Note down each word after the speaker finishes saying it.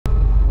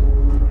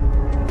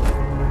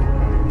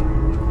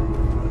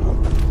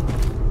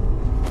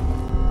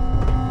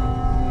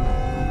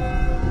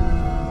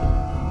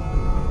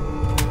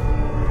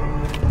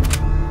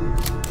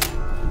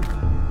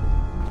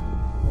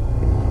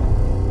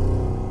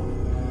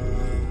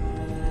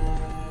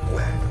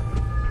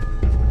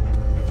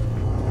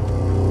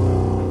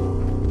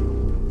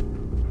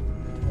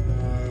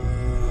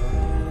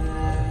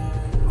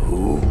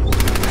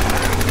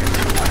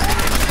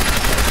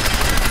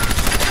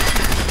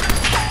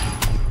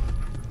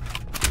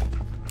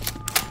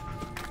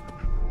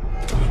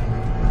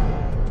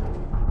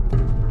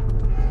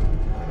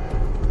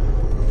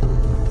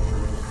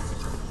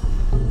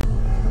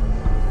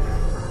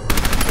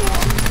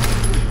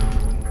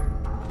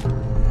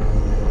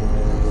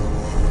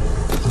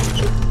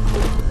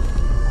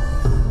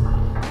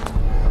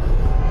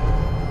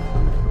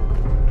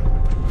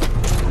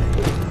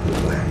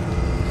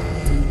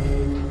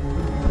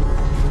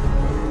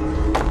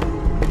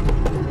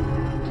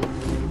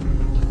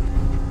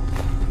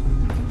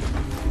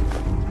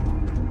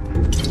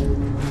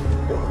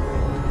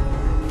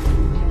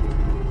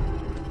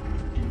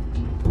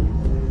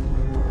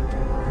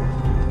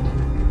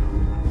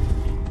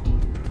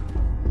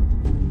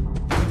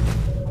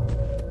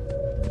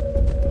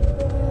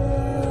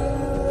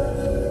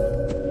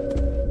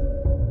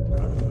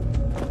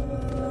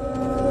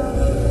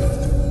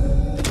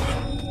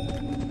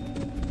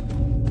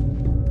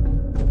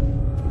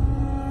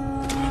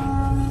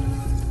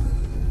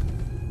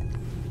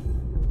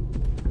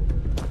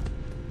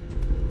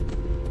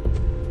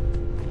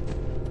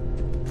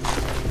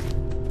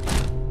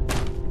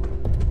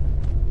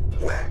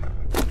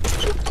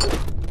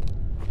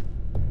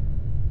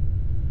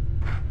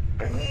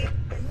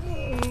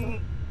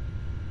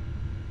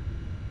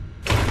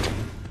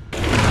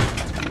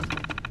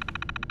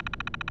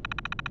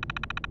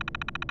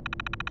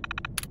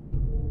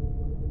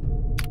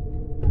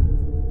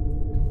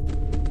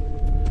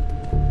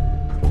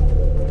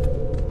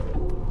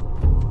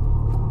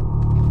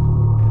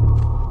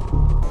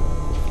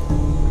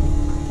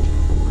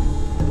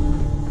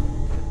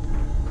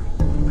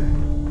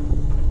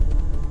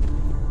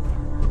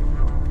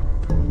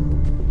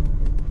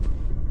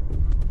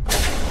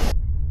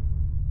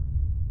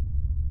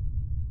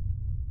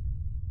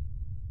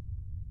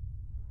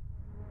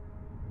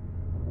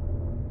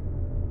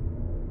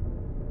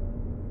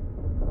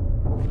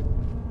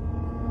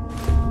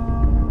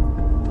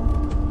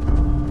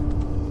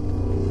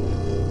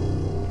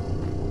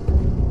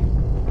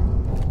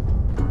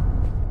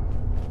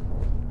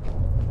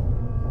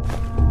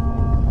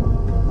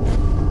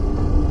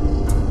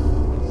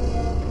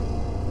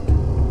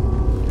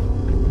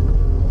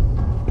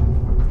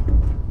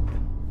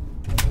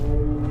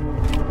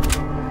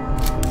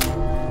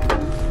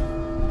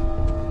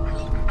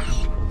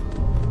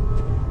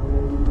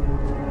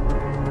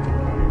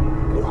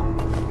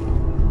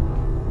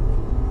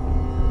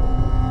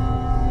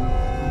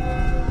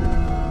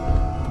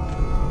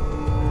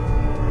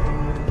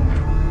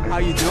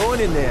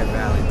in there,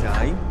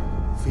 Valentine?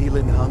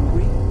 Feeling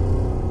hungry?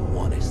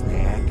 Want a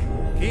snack?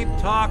 Keep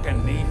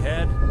talking,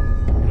 meathead.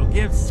 It'll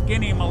give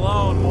Skinny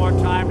Malone more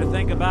time to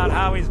think about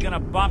how he's gonna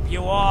bump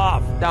you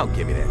off. Don't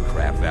give me that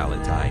crap,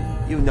 Valentine.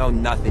 You know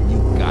nothing, you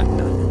got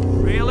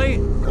nothing.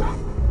 Really?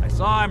 I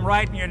saw him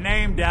writing your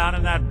name down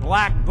in that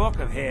black book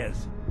of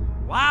his.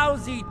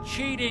 Lousy,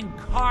 cheating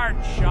card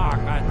shark,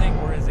 I think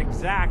were his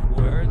exact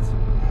words.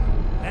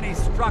 Then he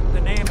struck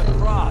the name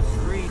across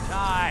 3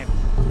 times.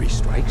 3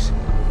 strikes?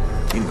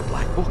 In the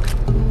black book?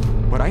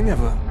 But I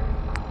never...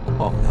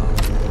 Oh,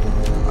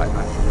 no.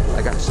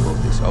 I gotta smoke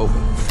this over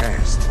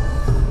fast.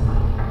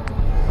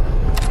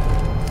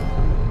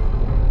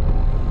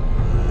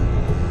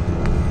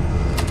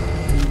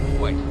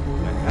 Wait,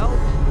 the hell?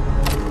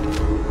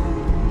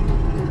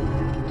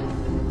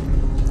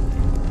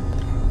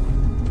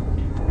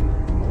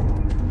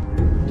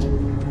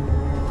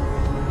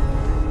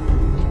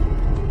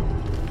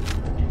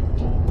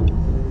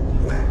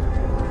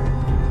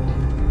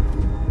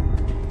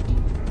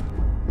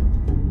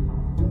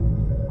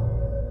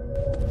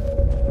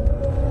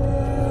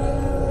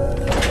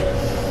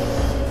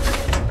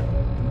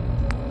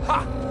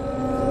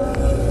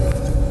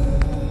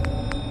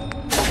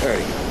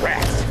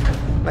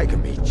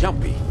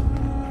 Jumpy.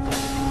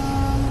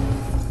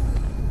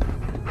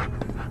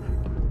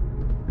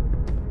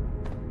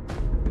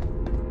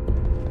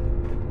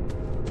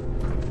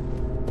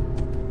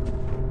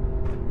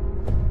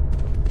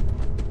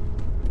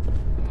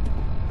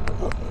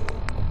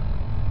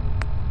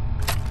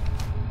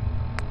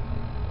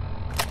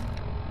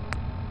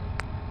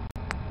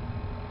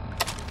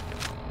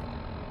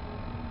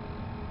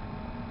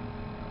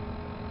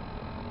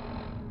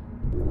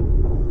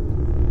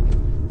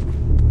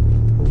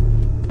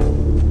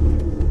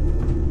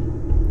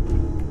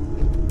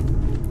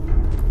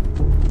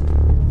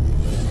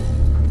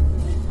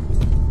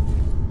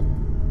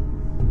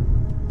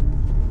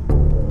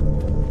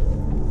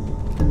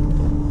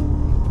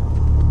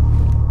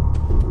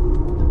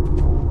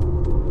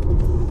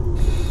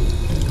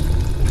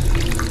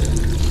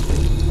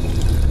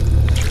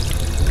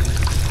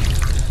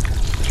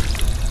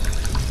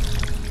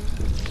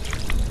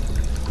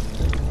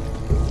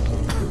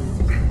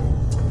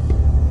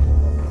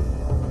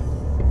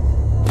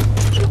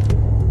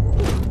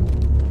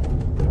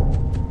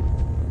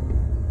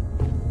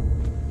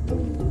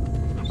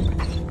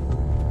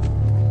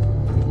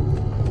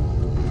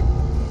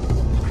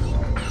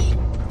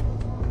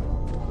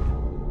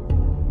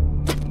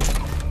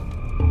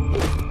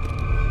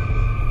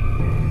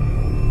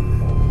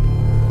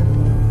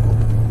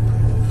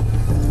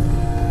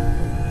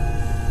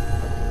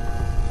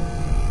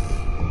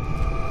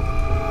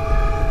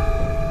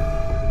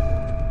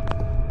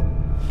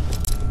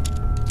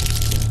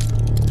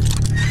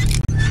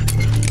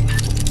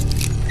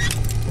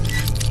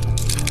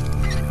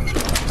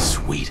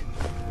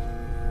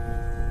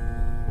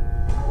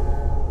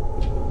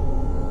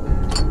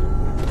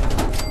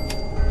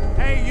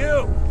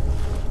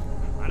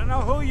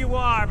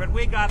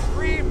 We got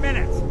 3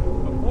 minutes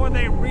before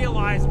they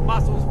realize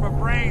muscles for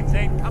brains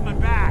ain't coming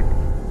back.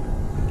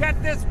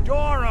 Get this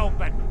door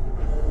open!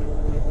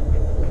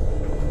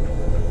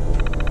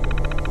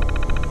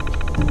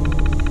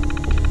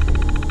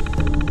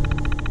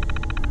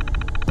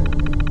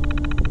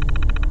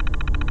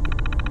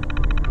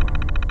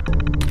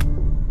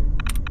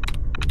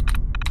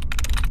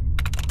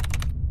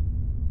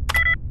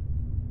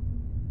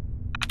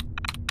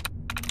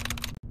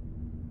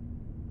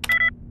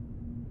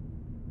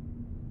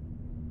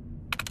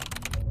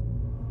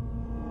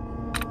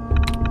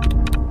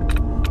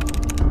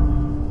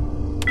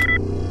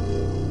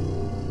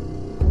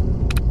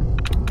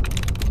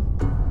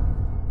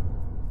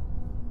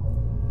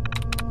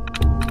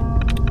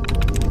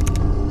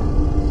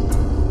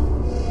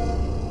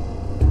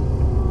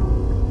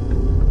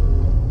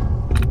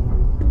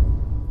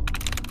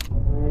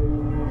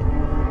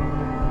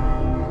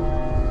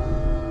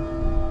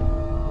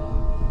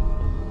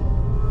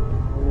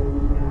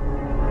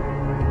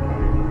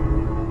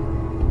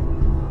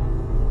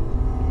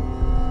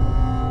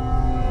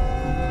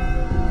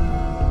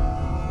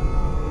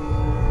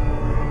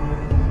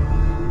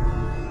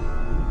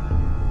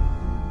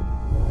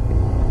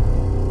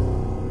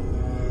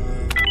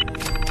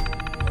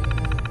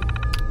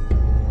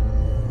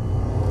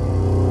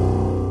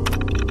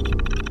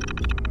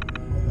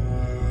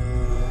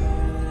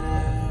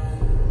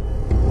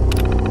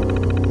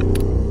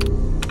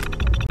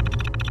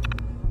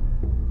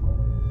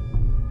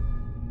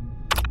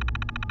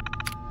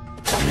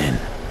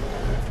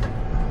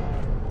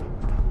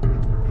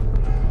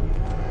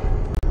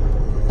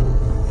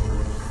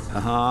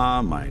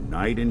 Ah, my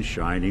knight in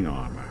shining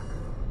armor.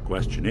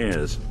 Question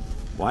is,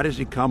 why does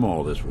he come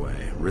all this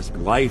way? Risk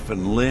life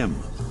and limb?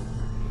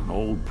 An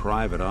old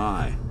private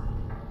eye.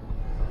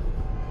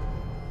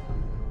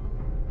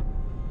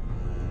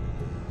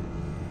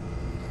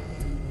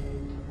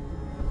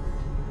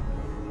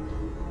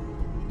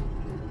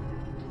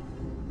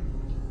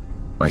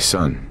 My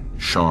son,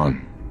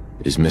 Sean,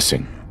 is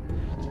missing.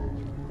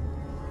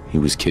 He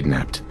was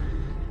kidnapped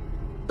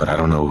but I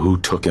don't know who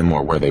took him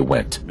or where they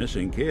went.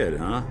 Missing kid,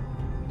 huh?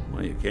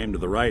 Well, you came to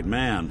the right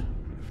man,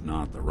 if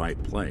not the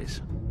right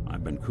place.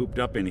 I've been cooped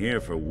up in here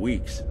for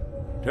weeks.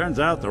 Turns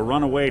out the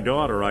runaway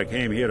daughter I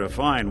came here to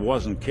find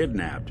wasn't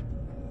kidnapped.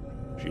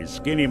 She's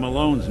Skinny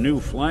Malone's new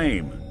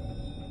flame.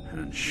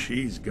 And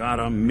she's got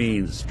a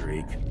mean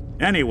streak.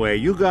 Anyway,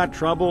 you got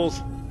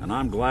troubles, and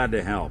I'm glad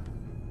to help.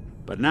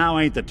 But now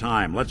ain't the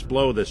time. Let's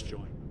blow this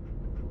joint.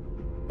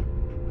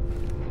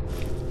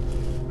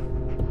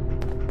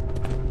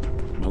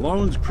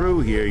 Malone's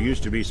crew here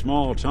used to be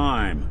small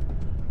time.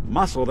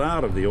 Muscled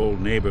out of the old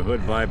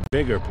neighborhood by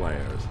bigger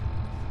players.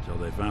 Till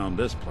they found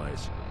this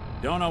place.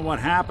 Don't know what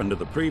happened to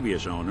the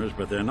previous owners,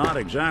 but they're not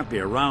exactly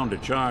around to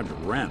charge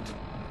rent.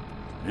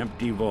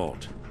 Empty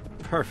vault.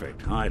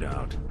 Perfect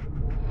hideout.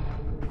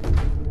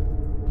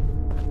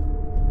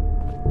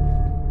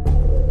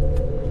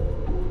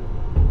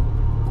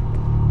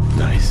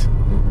 Nice.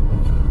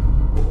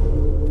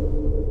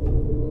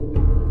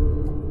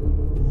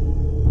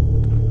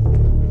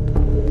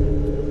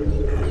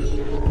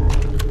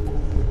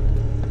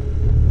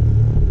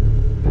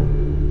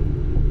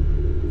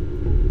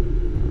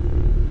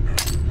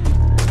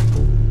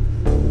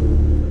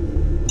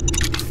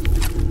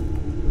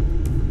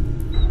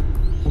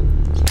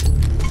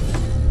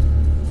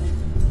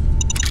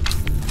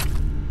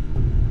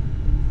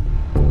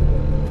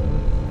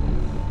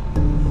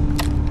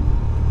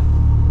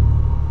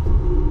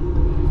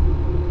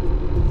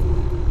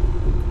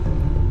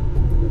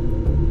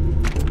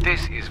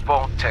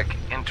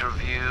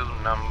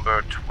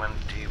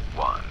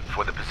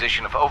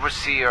 Of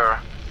Overseer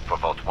for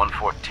Vault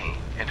 114.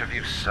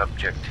 Interview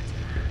subject,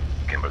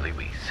 Kimberly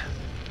Weiss.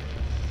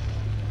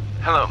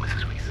 Hello,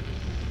 Mrs. Weiss.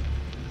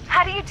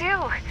 How do you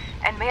do?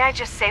 And may I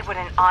just say what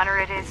an honor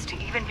it is to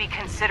even be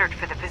considered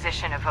for the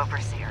position of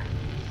Overseer.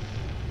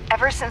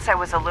 Ever since I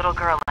was a little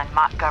girl in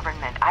mock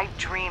government, I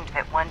dreamed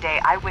that one day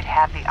I would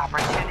have the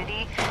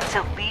opportunity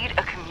to lead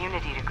a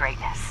community to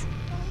greatness.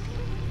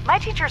 My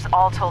teachers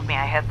all told me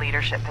I had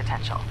leadership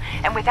potential,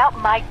 and without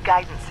my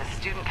guidance as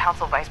student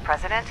council vice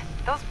president,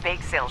 those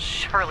bake sales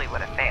surely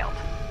would have failed.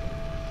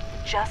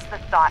 Just the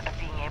thought of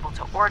being able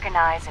to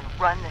organize and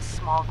run this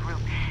small group,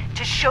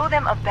 to show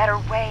them a better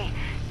way,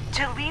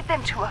 to lead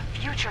them to a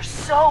future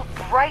so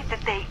bright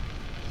that they...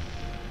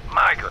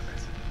 My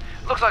goodness.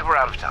 Looks like we're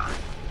out of time.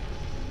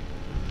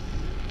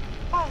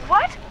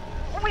 What?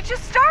 We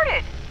just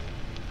started!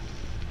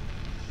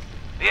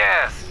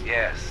 Yes.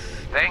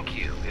 Thank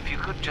you. If you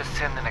could just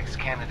send the next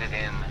candidate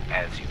in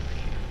as you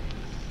leave.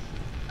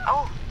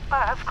 Oh,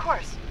 of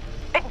course.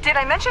 Did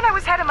I mention I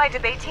was head of my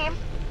debate team?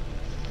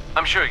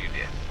 I'm sure you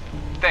did.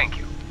 Thank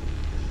you.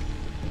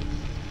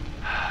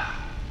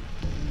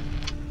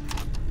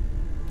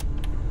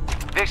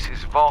 This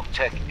is Vault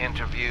Tech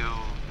interview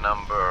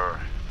number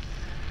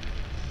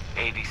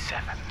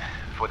 87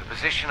 for the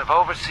position of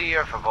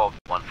Overseer for Vault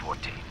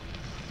 114.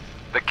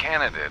 The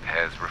candidate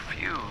has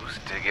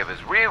refused to give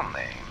his real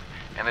name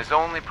and has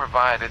only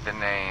provided the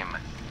name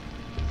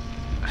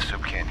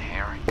Soup Can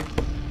Herring.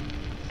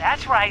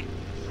 That's right.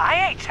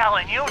 I ain't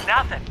telling you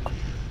nothing.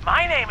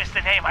 My name is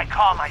the name I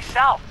call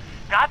myself,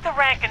 not the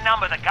rank and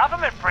number the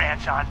government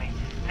branch on me.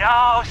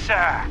 No,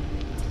 sir.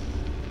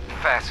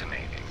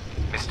 Fascinating.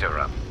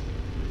 Mr.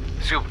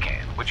 Soup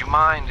Can, would you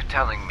mind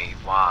telling me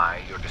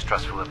why you're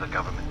distrustful of the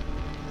government?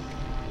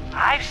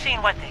 I've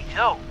seen what they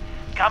do.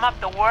 Gum up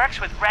the works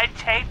with red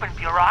tape and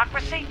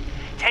bureaucracy,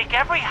 take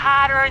every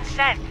hard-earned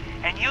cent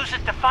and use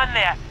it to fund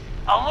their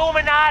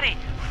Illuminati,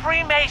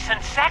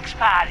 Freemason sex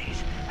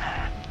parties.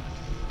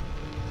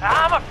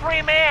 I'm a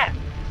free man.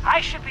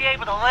 I should be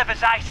able to live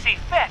as I see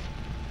fit.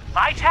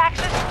 My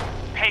taxes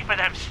pay for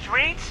them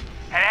streets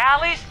and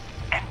alleys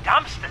and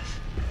dumpsters.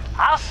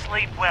 I'll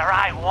sleep where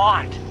I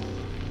want.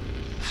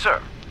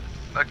 Sir,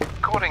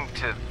 according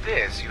to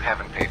this, you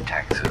haven't paid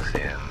taxes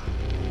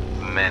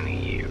in many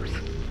years.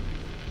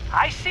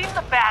 I seen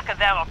the back of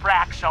them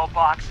Abraxo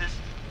boxes.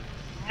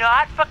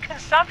 Not for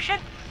consumption.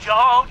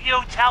 Don't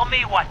you tell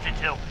me what to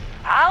do.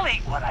 I'll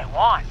eat what I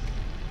want.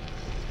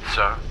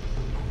 Sir,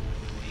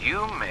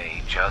 you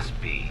may just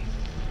be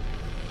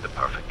the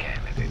perfect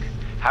candidate.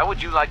 How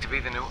would you like to be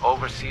the new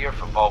Overseer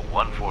for Vault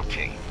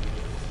 114?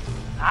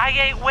 I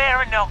ain't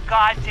wearing no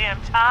goddamn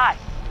tie.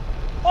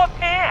 Or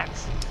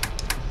pants.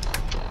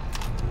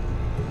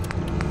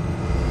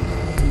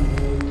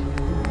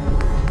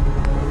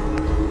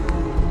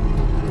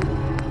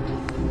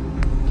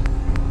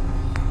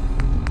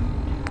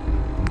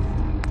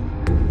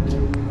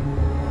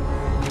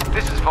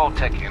 This is Vault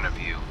Tech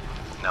interview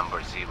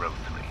number 03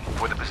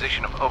 for the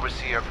position of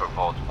Overseer for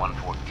Vault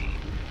 114.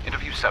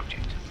 Interview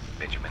subject,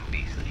 Benjamin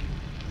Beasley.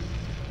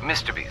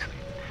 Mr. Beasley,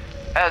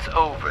 as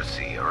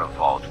Overseer of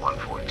Vault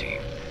 114,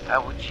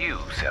 how would you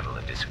settle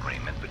a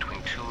disagreement between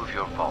two of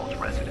your Vault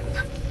residents?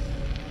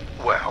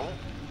 Well,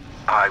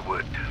 I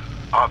would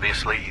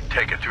obviously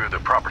take it through the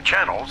proper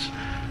channels,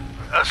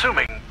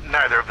 assuming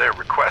neither of their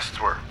requests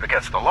were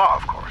against the law,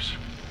 of course.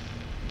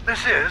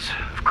 This is,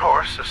 of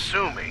course,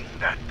 assuming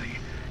that the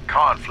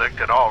conflict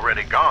had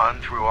already gone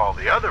through all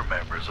the other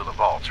members of the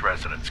Vault's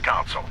Residence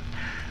Council.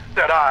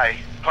 that I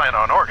plan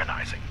on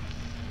organizing.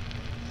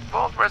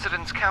 Vault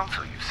Residents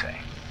Council, you say?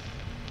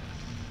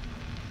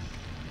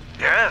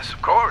 Yes,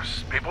 of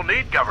course. People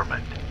need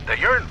government. They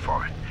yearn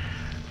for it.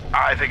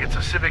 I think it's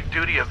a civic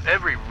duty of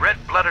every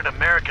red-blooded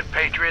American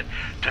patriot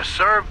to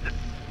serve the...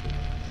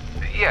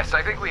 Yes,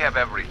 I think we have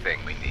everything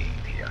we need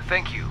here.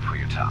 Thank you for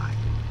your time.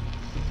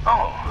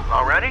 Oh,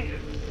 already?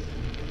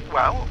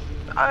 Well,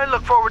 I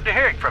look forward to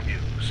hearing from you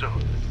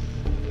soon.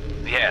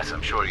 Yes,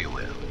 I'm sure you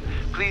will.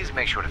 Please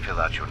make sure to fill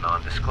out your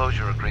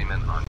non-disclosure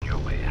agreement on your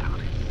way out.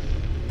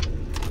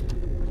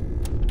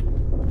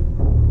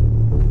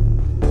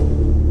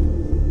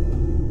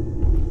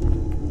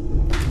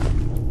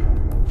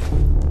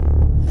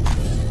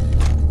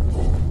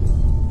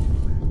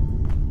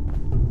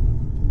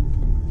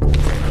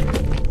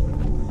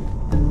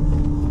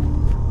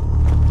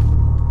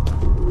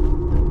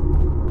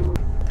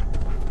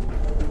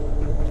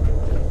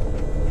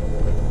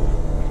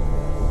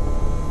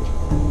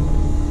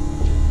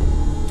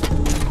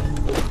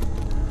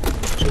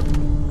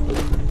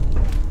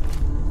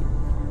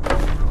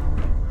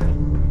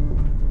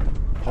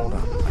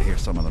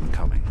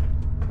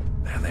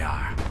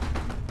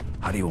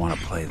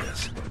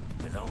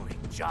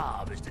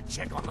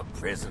 Check on the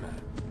prisoner.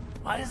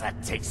 Why does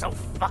that take so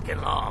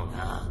fucking long,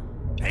 huh?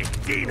 Hey,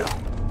 Dino,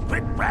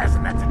 quit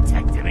razzing that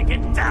detective and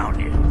get down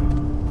here.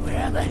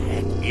 Where the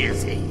heck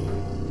is he?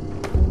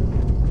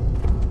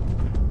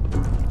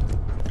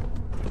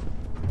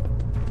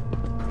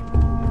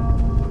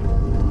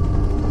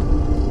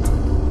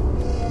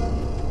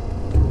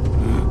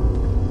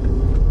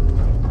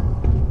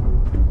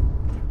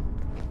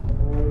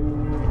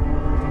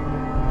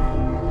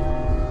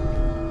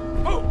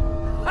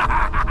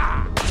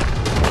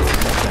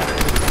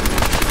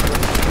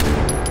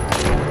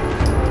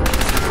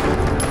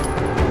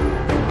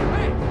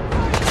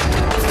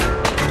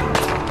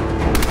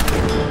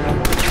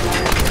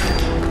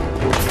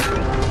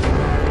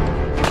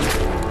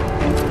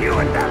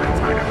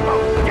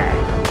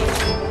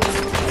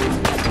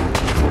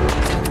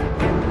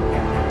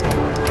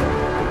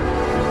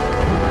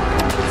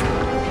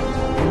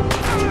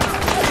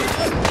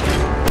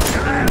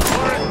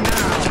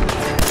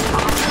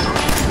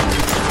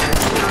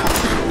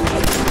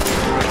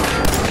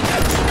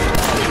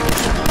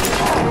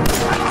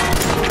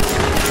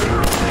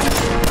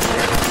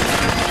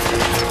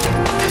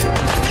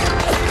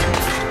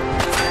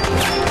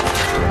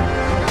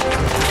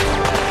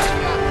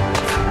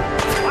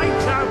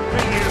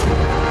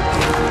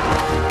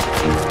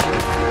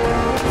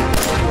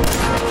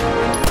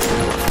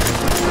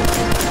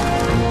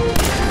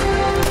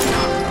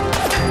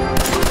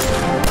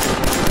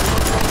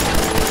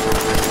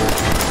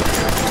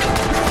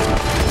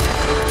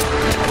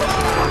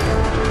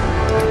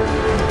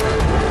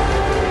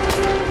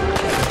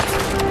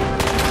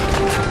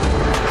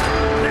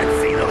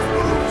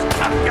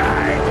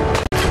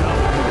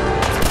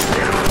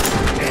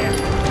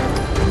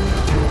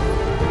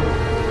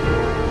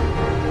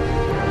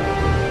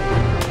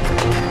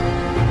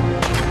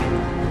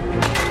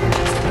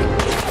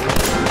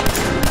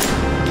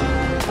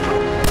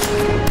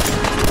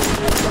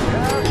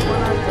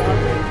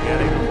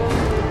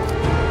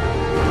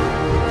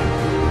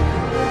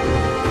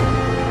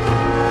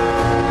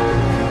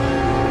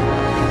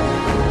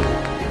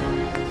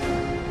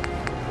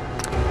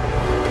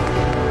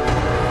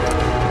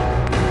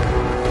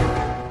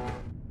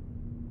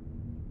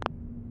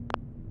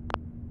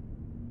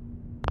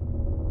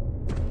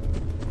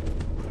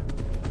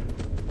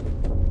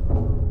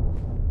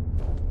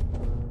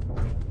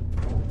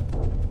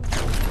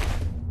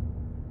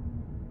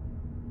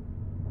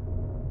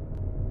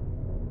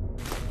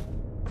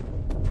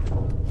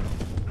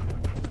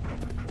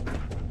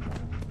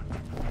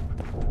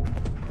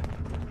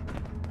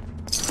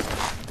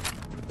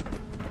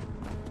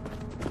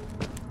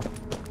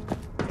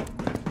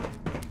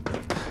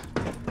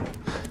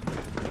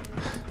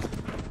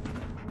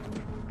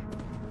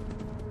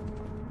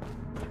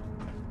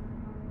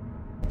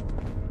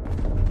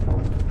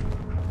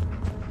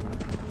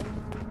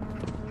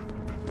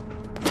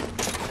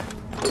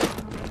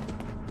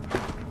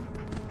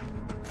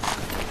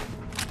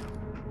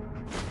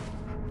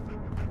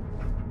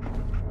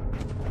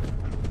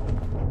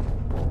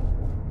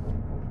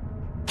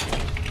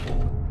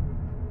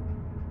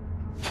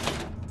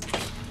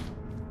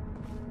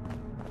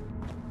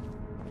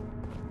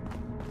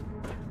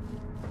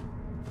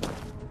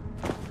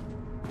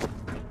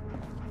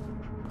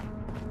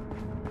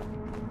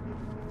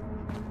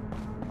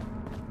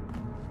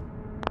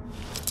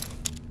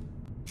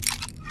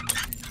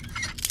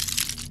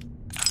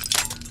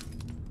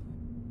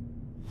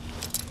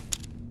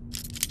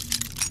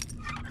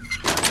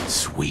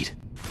 Sweet.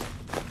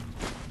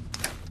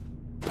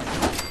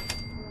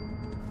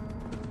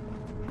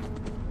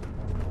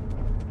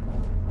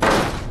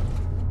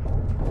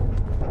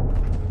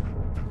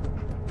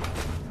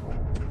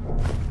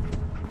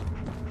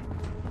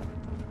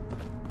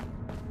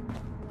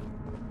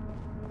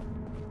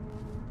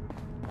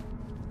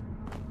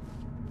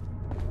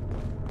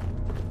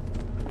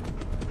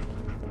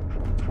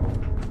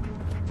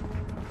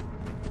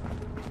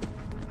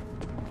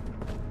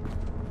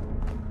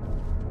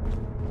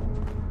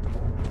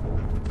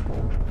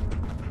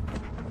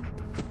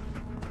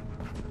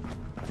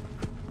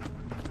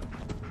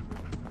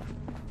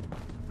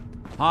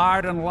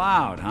 Hard and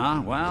loud,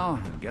 huh? Well,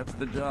 it gets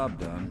the job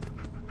done.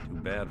 Too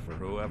bad for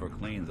whoever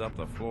cleans up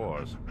the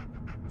floors.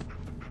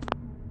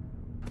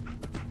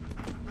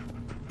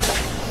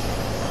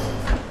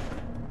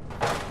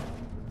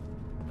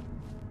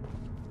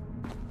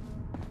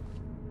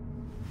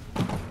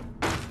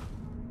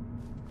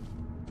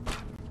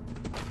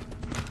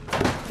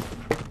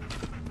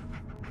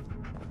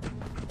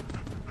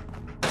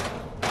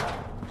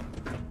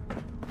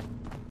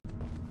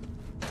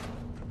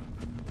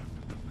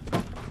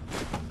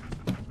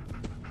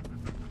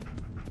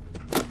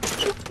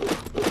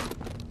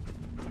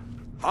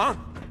 Huh?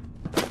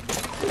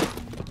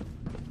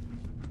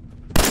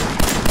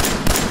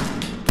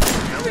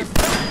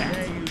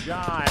 There you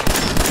die.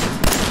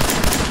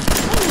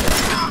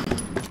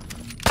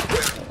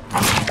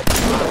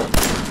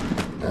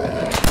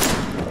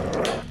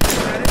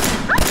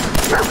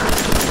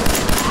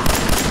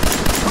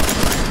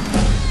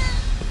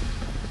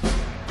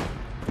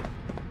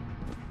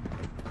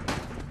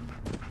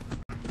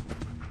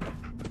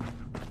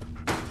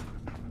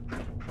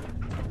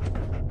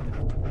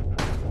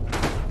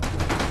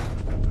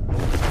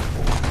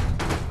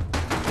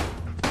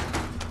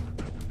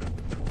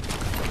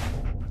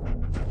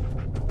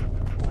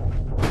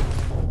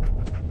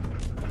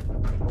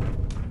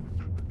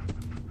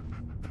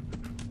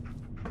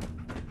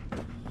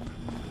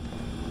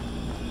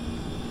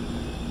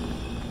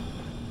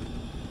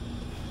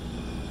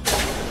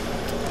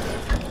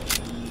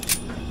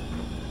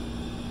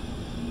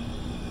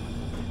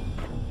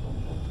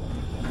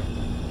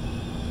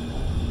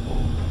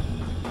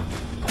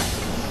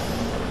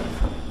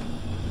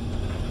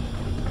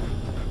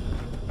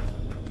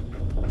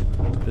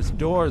 This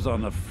door's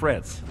on the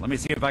fritz. Let me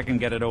see if I can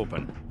get it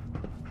open.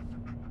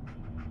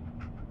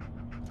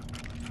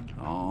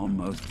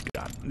 Almost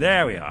got it.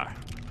 There we are.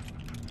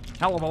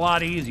 Hell of a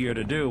lot easier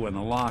to do when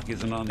the lock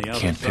isn't on the other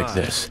side. Can't pick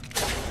this.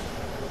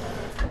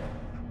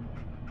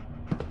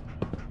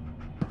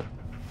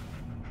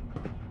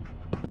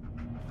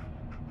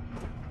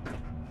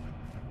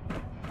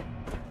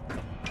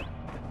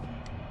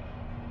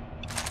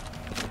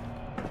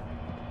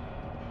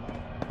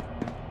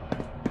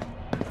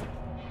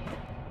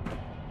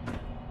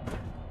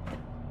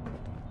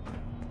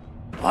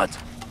 What?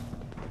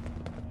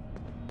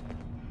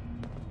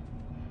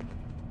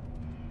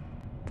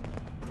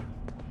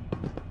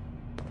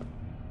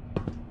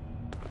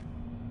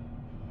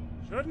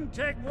 Shouldn't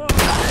take long.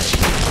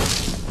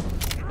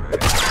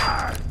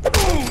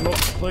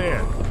 Looks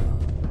clear.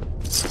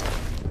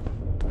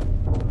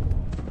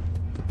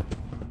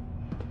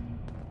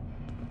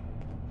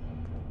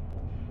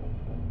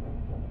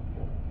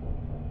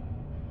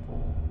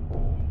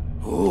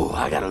 Ooh,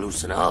 I gotta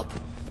loosen up.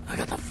 I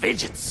got the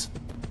fidgets.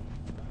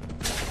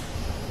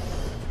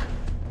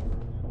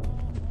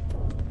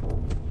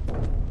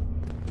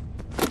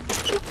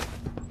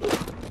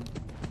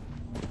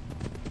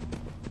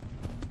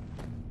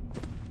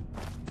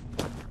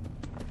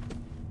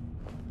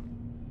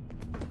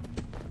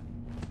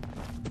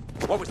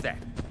 What was that?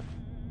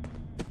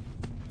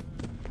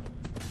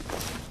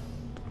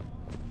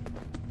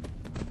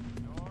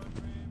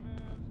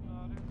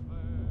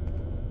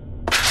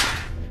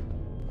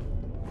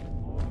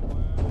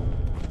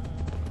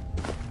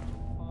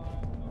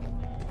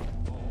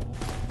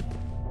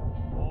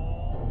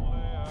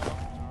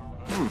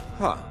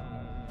 Huh.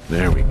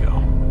 There we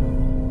go.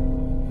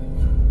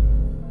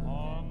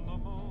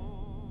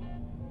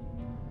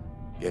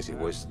 Guess it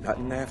was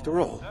nothing after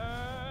all.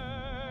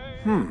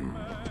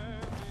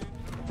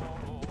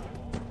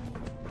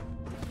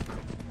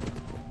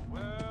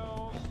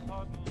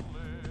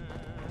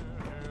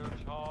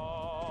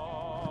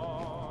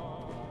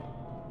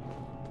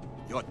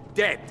 You're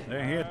dead.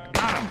 They're here.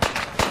 Got him.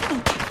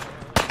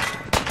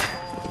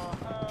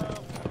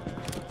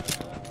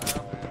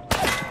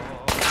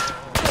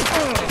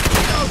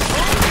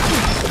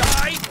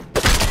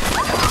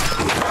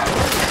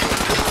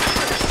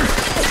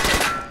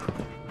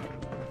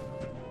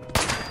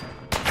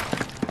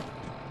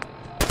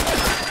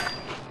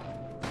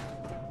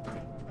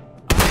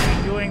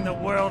 I'm doing the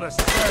world a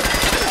service.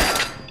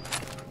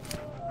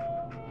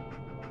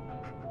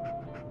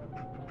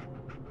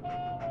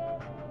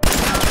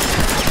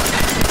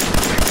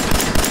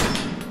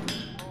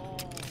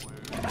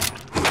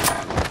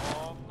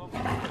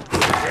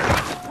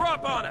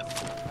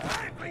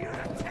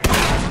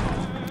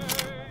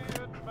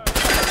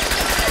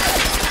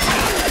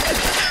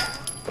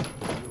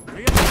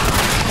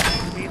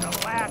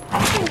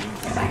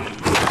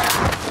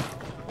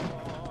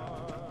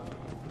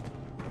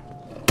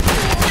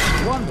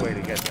 One way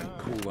to get that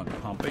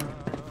coolant pumping.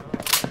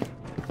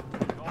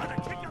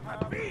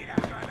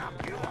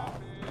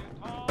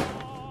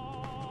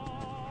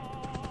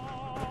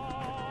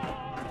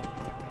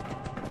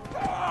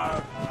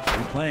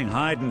 You playing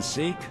hide and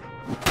seek?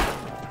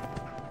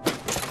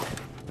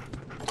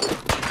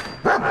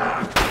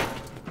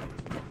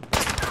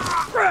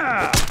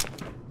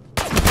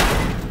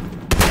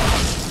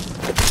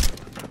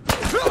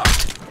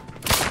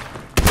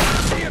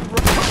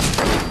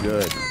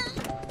 Good.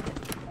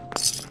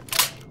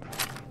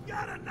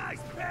 Got an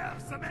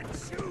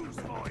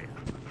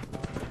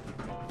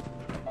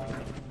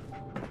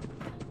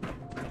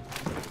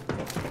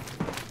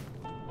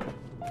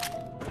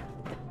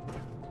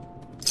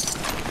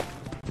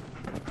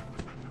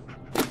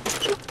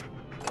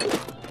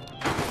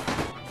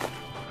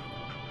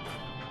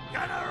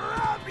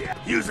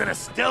using a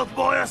stealth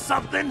boy or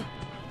something?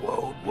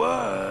 Won't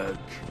work.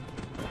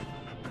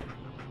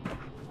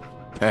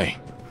 Hey.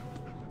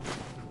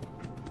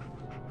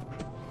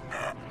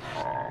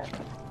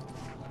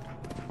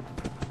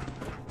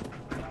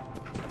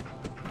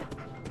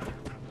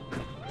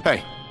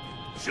 Hey.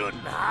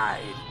 Shouldn't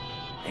hide.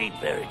 Ain't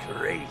very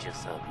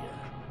courageous of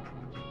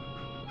you.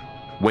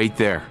 Wait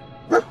there.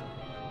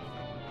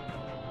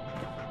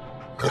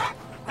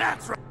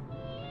 That's right.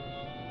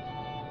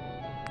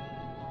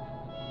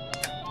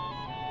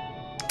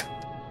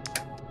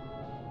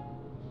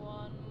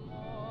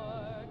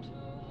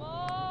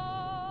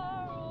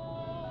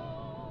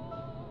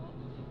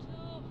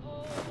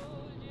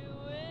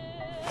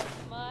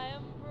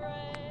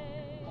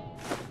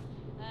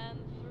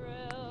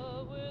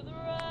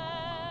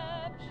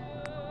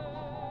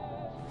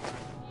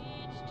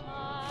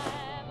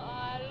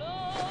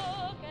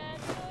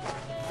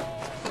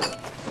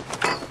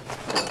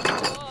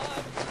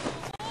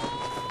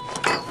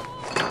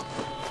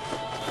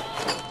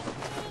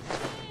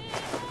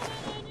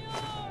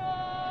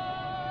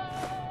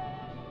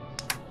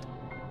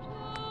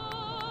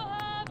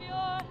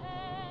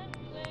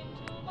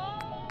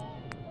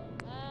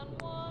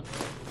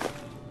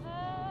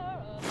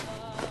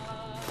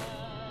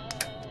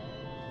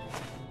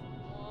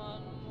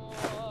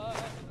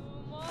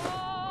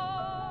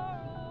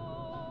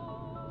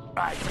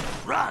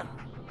 Run!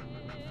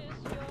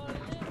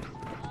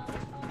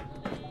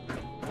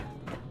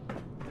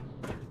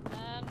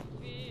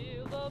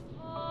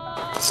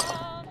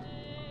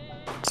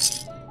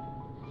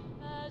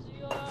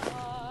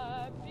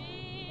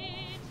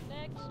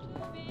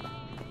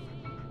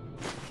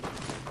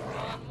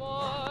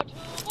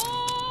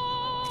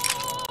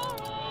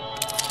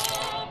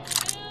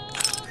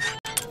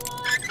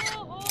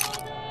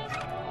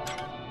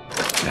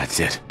 That's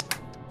it.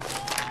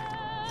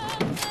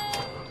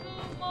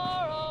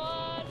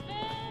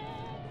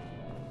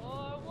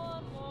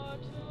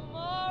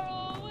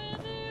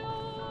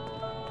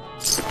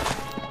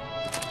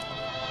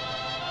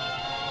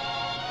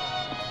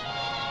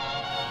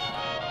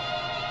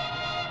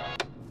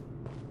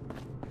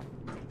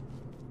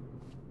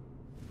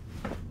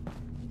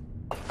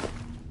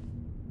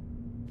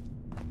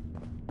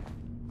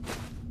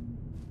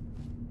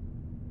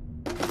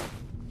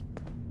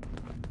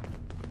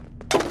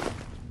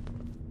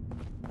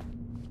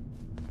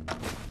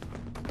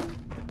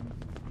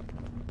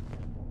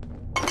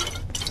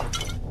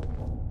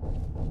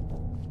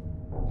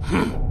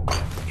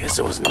 Guess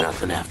it was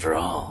nothing after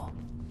all.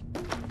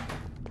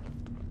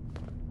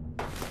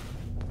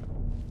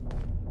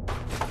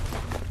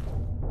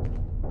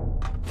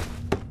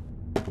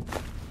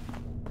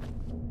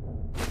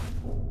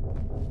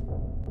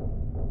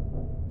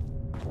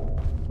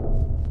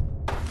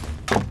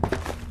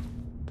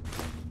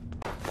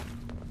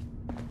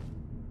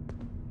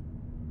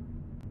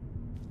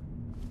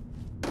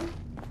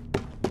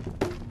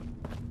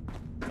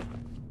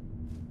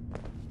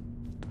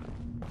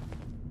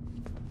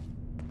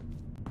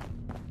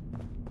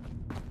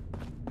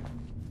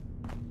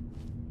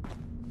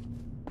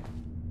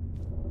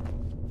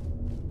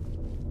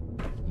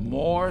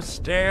 More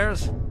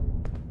stairs?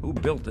 Who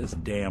built this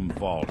damn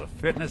vault? A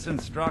fitness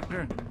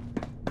instructor?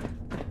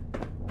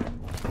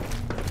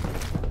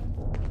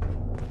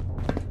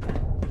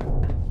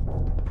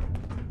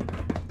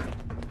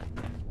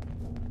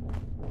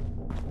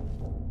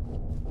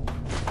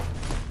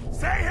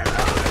 Say hello!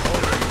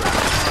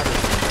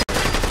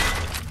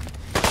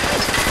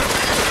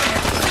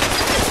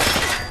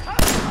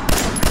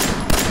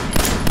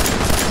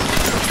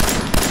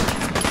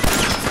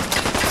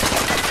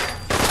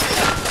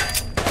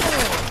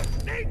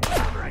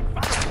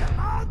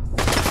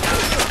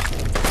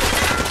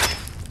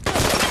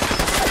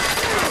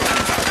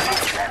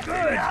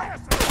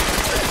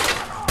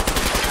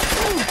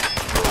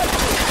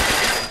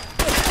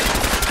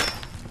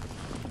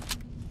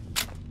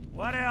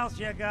 What else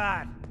you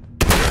got?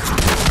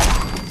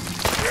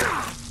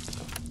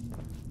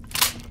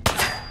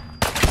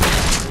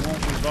 We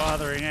won't be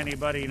bothering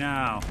anybody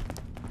now.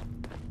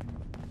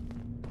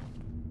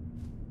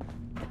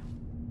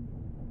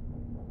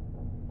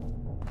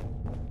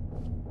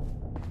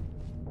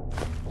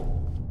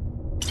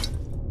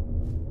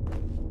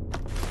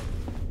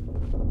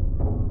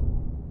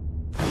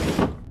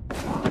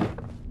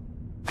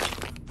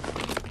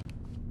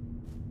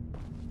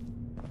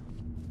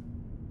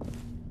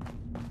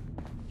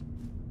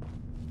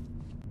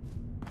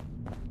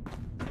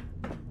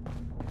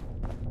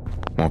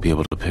 Won't be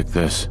able to pick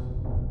this.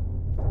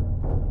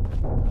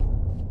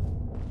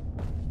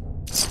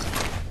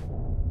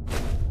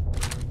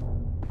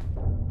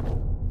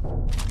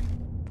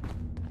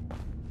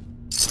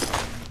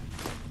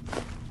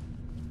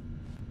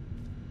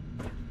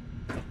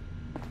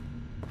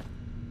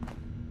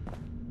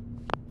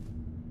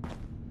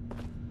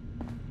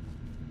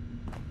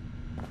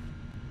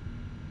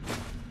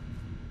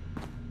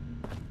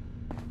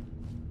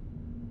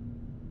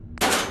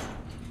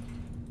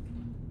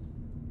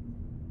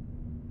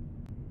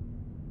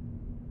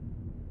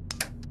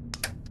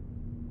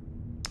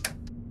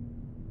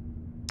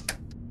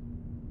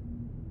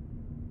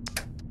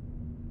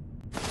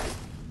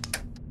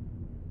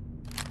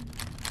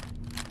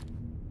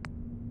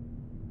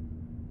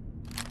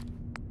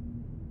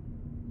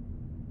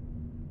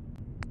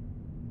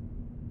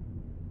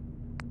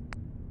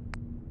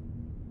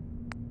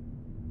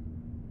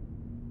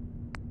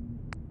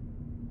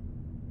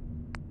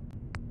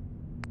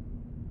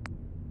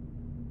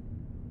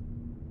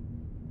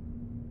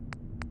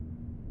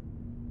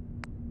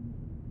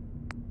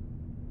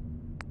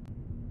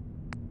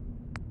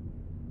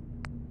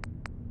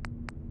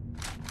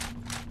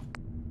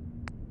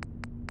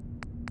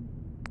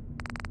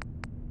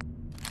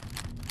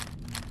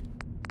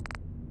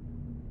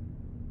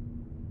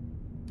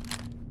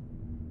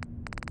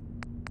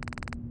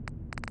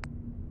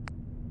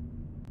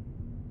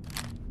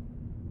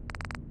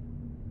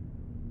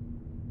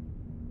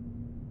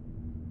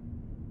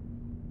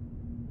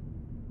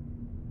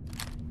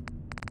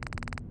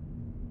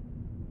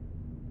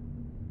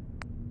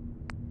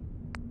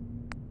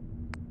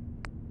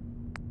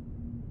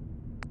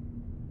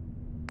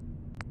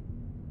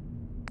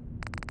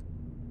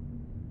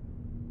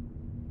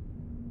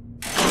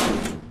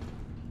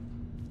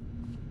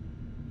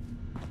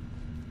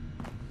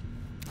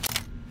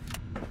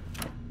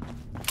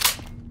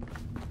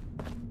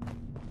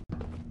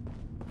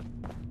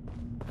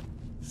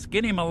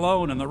 Skinny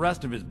Malone and the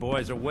rest of his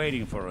boys are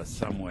waiting for us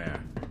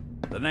somewhere.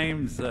 The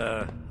name's,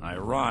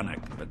 ironic,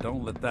 but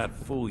don't let that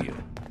fool you.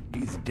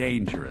 He's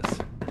dangerous.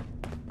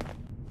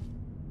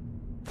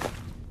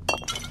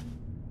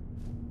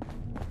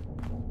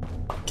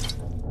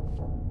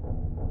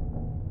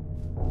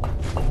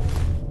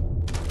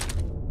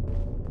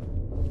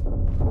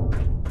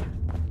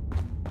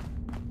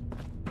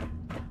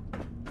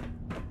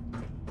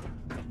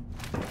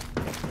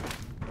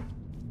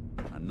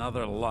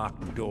 Another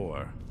locked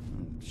door.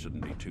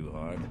 Shouldn't be too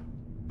hard.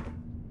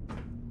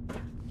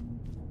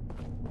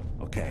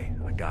 Okay,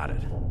 I got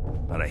it.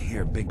 But I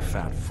hear big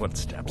fat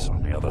footsteps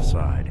on the other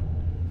side.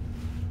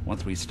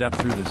 Once we step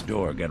through this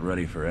door, get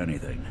ready for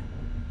anything.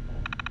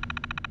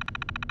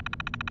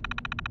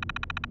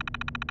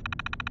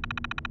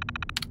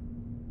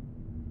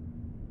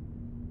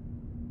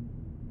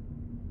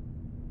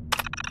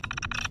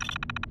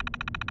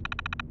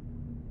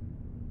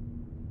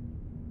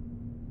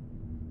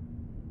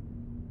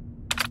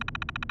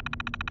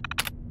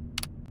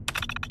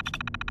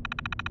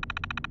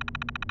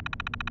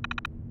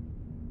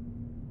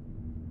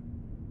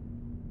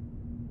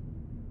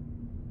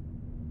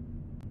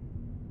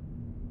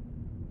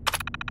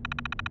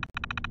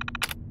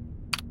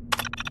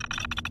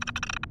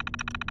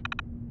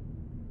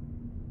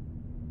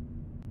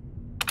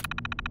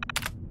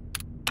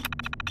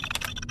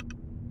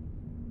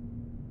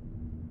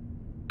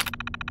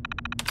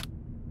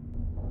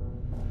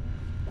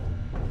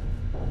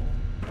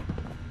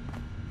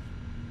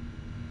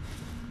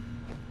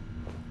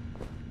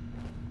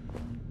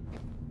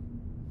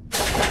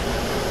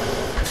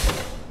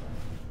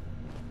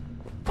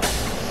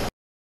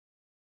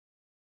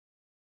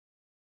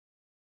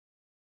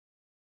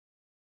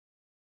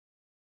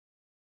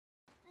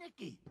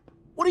 Nicky,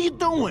 what are you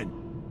doing?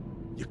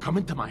 You come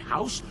into my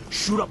house,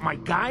 shoot up my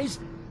guys?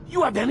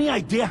 You have any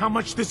idea how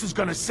much this is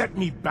gonna set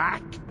me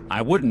back?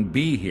 I wouldn't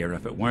be here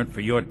if it weren't for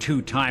your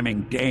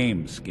two-timing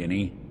dame,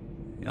 Skinny.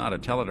 You ought to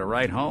tell her to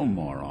write home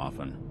more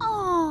often.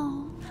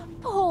 Oh,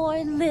 poor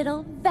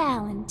little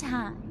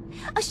Valentine.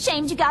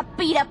 Ashamed you got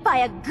beat up by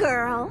a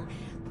girl?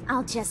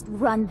 I'll just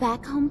run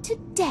back home to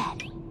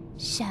Daddy,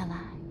 shall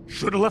I?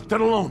 Should've left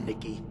it alone,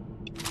 Nicky.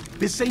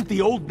 This ain't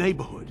the old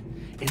neighborhood.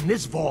 In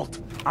this vault,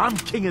 I'm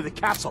king of the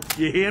castle,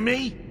 you hear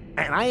me?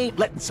 And I ain't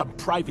letting some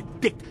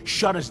private dick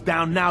shut us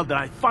down now that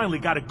I finally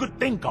got a good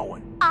thing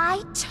going.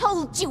 I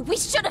told you we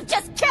should have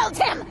just killed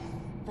him!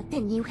 But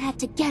then you had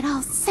to get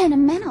all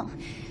sentimental.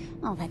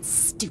 All that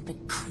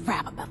stupid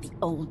crap about the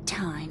old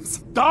times.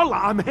 Darla,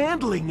 I'm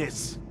handling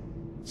this.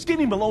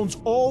 Skinny Malone's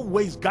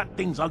always got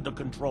things under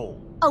control.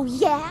 Oh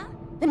yeah?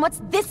 Then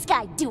what's this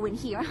guy doing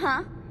here,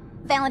 huh?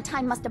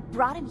 Valentine must have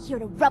brought him here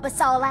to rub us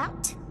all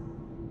out?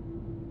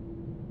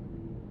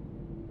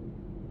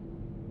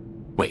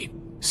 Wait,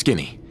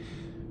 Skinny.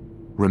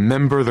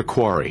 Remember the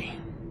quarry?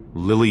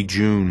 Lily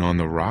June on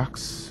the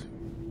rocks?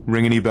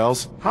 Ring any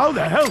bells? How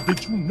the hell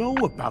did you know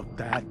about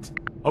that?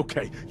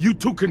 Okay, you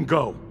two can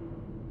go.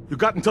 You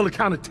got until the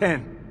count of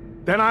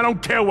 10. Then I don't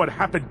care what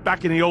happened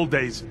back in the old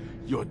days.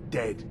 You're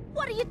dead.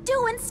 What are you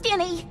doing,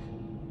 Skinny?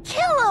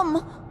 Kill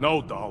him!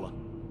 No, Darla.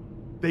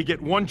 They get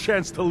one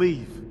chance to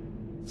leave.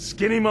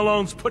 Skinny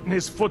Malone's putting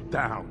his foot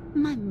down.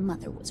 My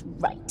mother was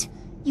right.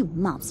 You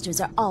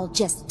mobsters are all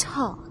just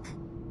talk.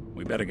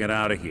 We better get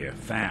out of here,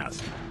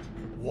 fast.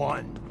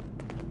 1,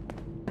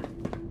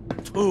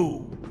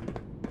 2,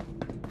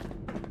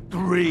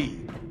 3,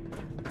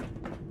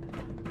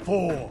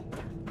 4,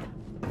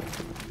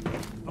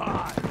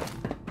 5.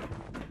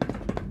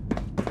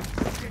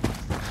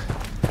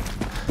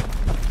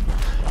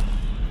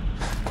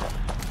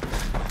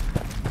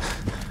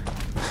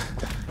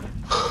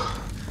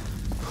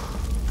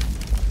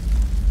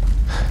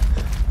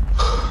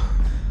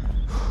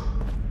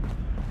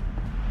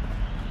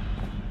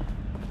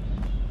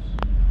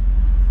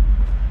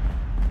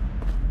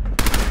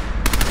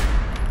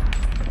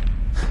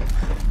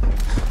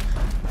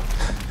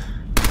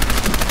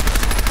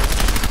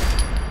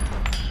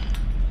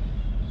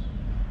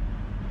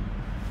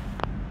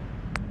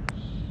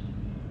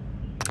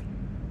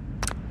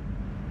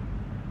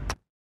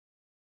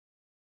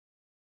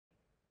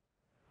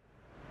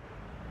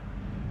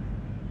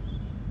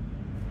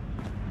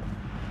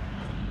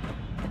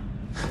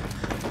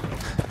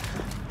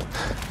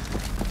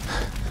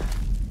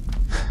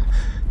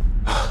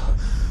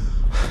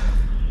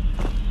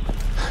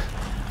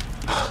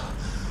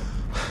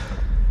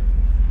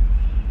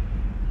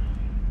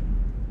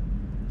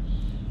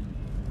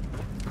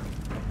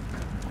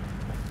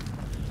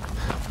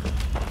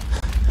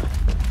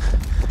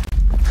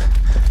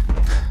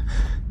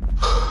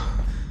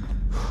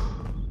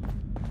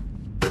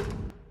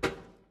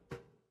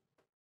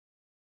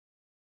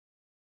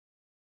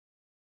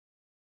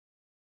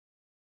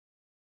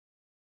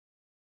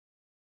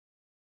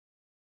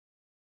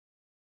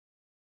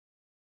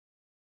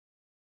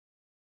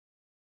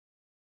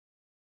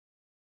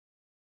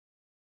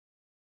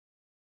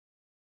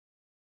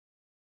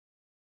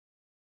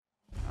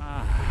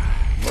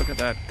 Look at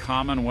that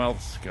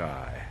Commonwealth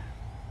sky.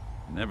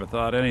 Never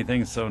thought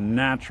anything so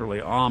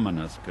naturally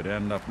ominous could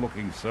end up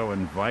looking so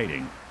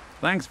inviting.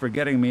 Thanks for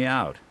getting me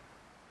out.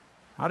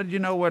 How did you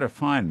know where to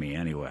find me,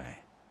 anyway?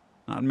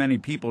 Not many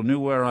people knew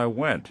where I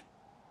went.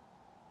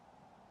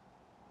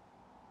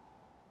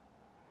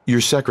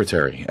 Your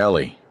secretary,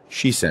 Ellie.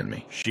 She sent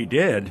me. She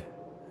did?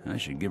 I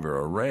should give her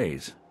a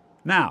raise.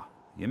 Now,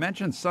 you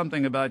mentioned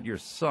something about your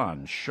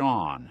son,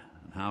 Sean,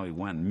 and how he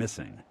went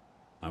missing.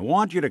 I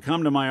want you to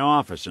come to my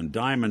office in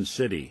Diamond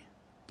City.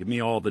 Give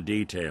me all the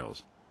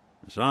details.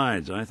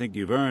 Besides, I think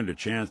you've earned a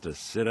chance to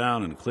sit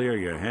down and clear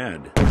your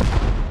head.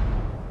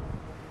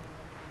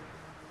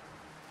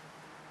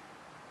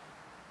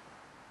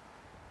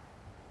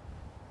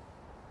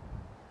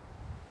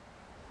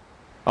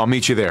 I'll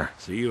meet you there.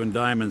 See you in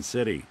Diamond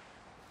City.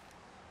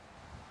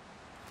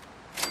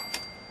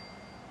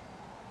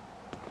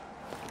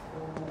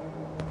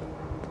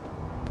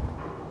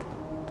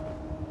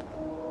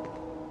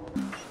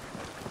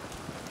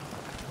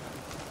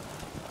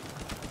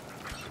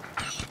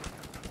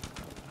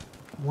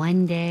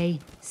 One day,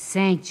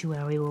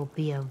 Sanctuary will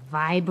be a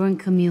vibrant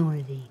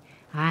community.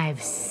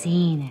 I've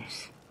seen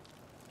it.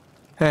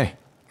 Hey.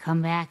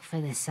 Come back for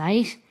the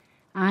site?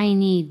 I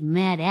need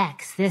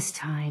MedX this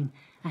time.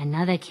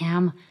 Another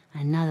cam,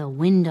 another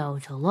window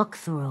to look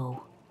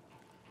through.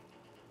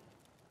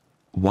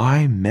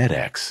 Why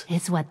MedX?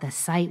 It's what the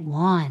site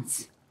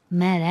wants.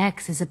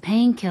 MedX is a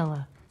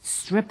painkiller.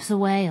 Strips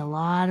away a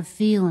lot of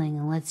feeling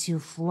and lets you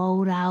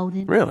float out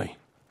in... Really?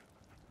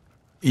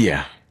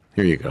 Yeah,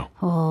 here you go.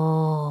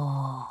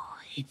 Oh,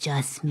 it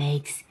just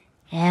makes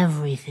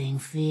everything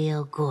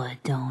feel good,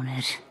 don't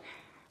it?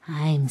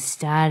 I'm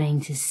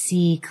starting to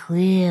see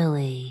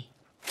clearly.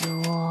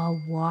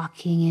 You're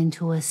walking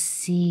into a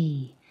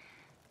sea,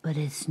 but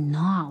it's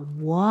not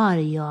water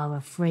you're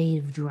afraid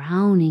of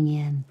drowning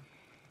in.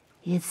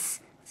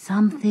 It's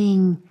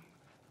something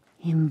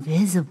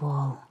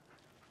invisible,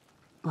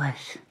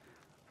 but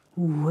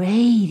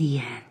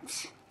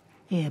radiant.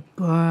 It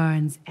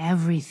burns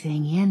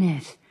everything in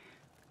it,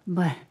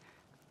 but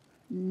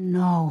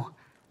no,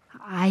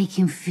 I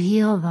can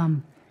feel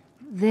them.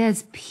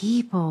 There's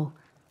people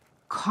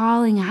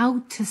calling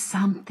out to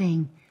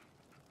something.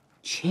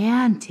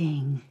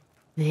 Chanting.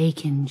 They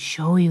can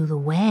show you the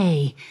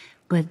way,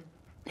 but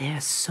they're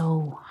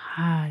so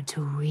hard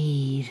to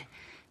read.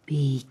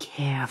 Be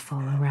careful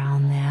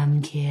around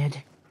them,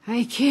 kid.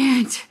 I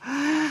can't.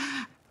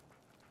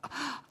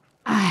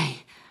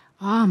 I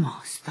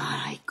almost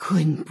thought I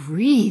couldn't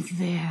breathe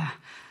there.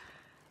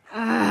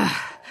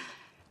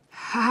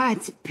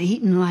 Heart's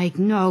beating like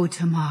no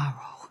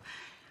tomorrow.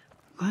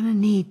 Gonna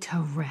need to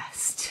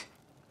rest.